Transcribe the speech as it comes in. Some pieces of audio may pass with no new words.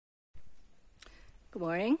Good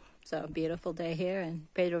morning. It's a beautiful day here in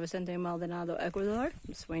Pedro Vicente Maldonado, Ecuador,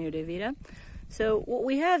 Sueño de Vida. So what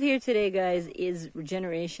we have here today, guys, is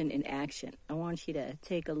regeneration in action. I want you to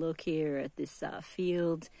take a look here at this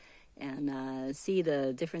field and see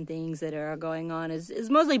the different things that are going on. It's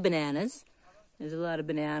mostly bananas. There's a lot of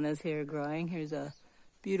bananas here growing. Here's a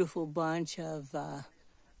beautiful bunch of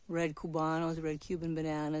red cubanos, red Cuban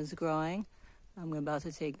bananas growing. I'm about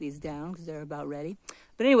to take these down because they're about ready.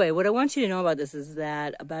 But anyway, what I want you to know about this is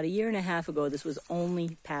that about 1.5 years ago, this was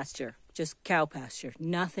only pasture, just cow pasture,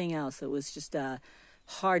 nothing else. It was just a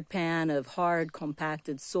hard pan of hard,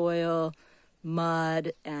 compacted soil,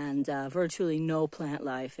 mud, and virtually no plant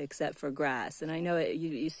life except for grass. And I know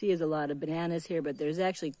you see there's a lot of bananas here, but there's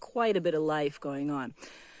actually quite a bit of life going on.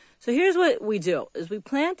 So here's what we do, is we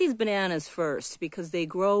plant these bananas first because they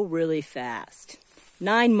grow really fast.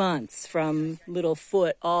 9 months from little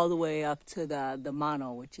foot all the way up to the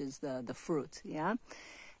mano, which is the fruit, yeah?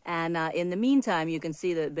 And in the meantime, you can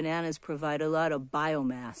see that bananas provide a lot of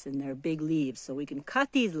biomass in their big leaves. So we can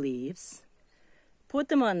cut these leaves, put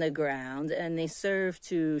them on the ground, and they serve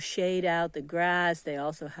to shade out the grass. They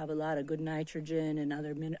also have a lot of good nitrogen and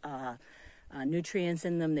other nutrients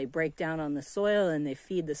in them. They break down on the soil and they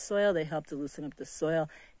feed the soil. They help to loosen up the soil,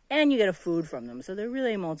 and you get a food from them. So they're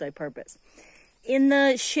really multi-purpose. In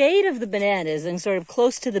the shade of the bananas and sort of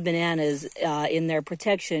close to the bananas in their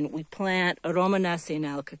protection, we plant Aroma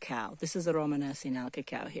Nacional cacao. This is Aroma Nacional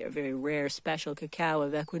cacao here, a very rare, special cacao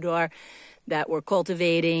of Ecuador that we're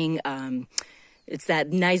cultivating. It's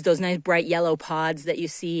those nice bright yellow pods that you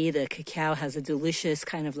see. The cacao has a delicious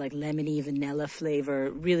kind of like lemony vanilla flavor,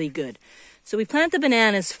 really good. So we plant the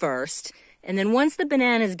bananas first, and then once the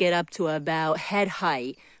bananas get up to about head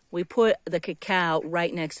height, we put the cacao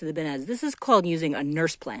right next to the bananas. This is called using a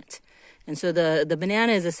nurse plant. And so the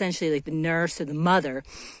banana is essentially like the nurse or the mother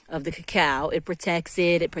of the cacao. It protects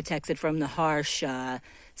it from the harsh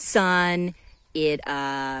sun. It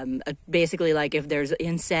basically, like if there's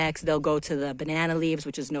insects, they'll go to the banana leaves,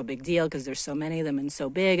 which is no big deal because there's so many of them and so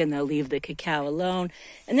big, and they'll leave the cacao alone.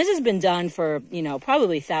 And this has been done for,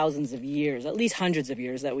 probably thousands of years, at least hundreds of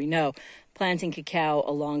years that we know, planting cacao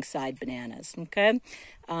alongside bananas, okay?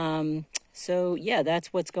 So yeah,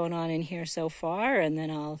 that's what's going on in here so far, and then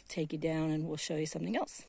I'll take you down and we'll show you something else.